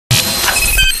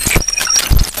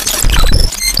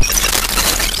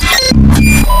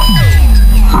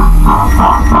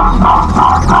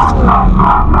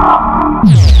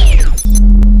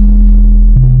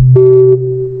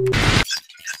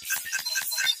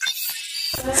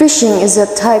Phishing is a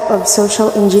type of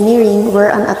social engineering where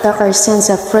an attacker sends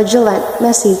a fraudulent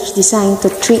message designed to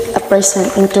trick a person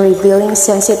into revealing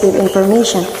sensitive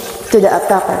information to the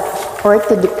attacker or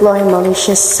to deploy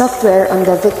malicious software on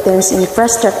the victim's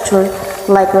infrastructure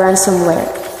like ransomware.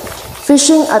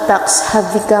 Phishing attacks have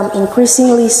become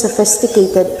increasingly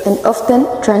sophisticated and often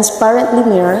transparently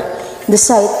mirror the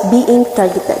site being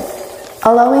targeted,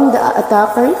 allowing the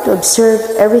attacker to observe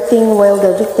everything while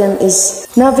the victim is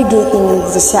navigating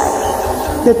the site,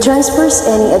 that transfers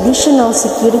any additional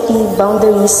security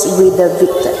boundaries with the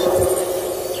victim.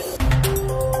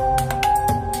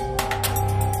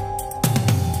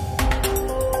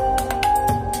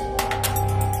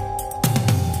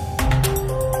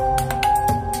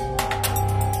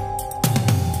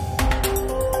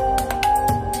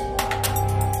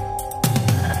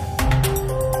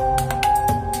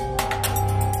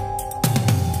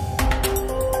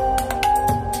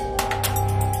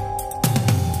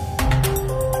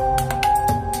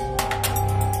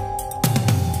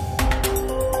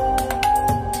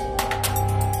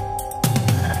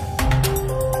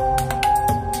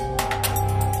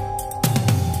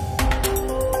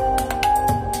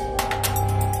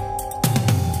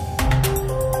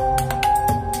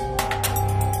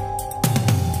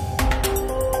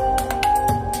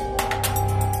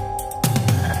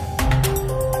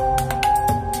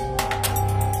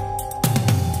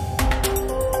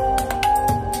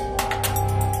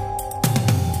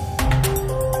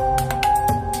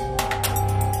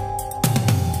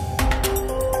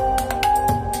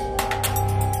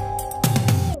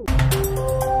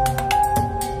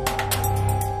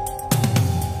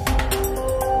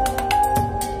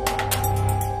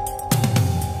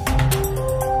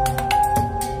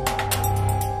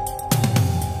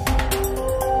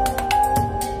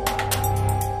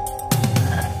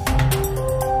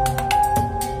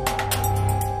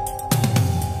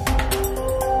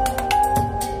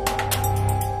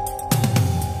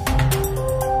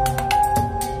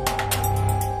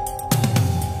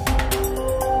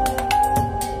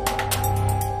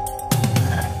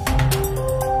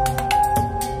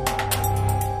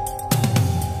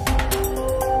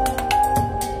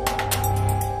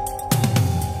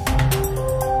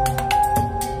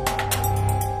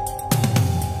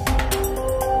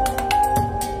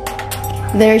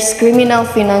 There's criminal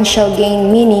financial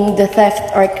gain, meaning the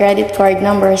theft or credit card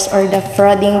numbers or the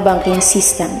frauding banking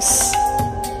systems.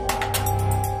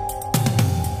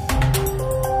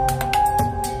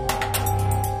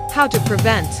 How to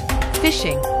prevent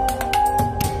phishing.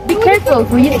 Be careful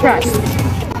who you trust.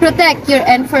 Protect your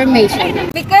information.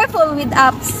 Be careful with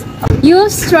apps.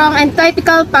 Use strong and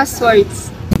typical passwords.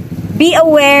 Be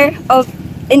aware of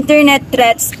internet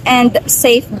threats and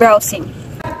safe browsing.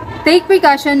 Take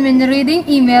precaution when reading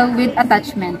email with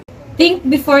attachment. Think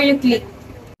before you click.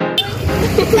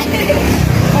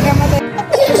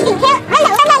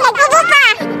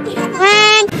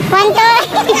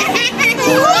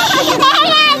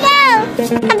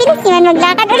 Mabilis naman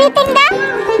maglakad. Ulitin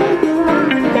daw.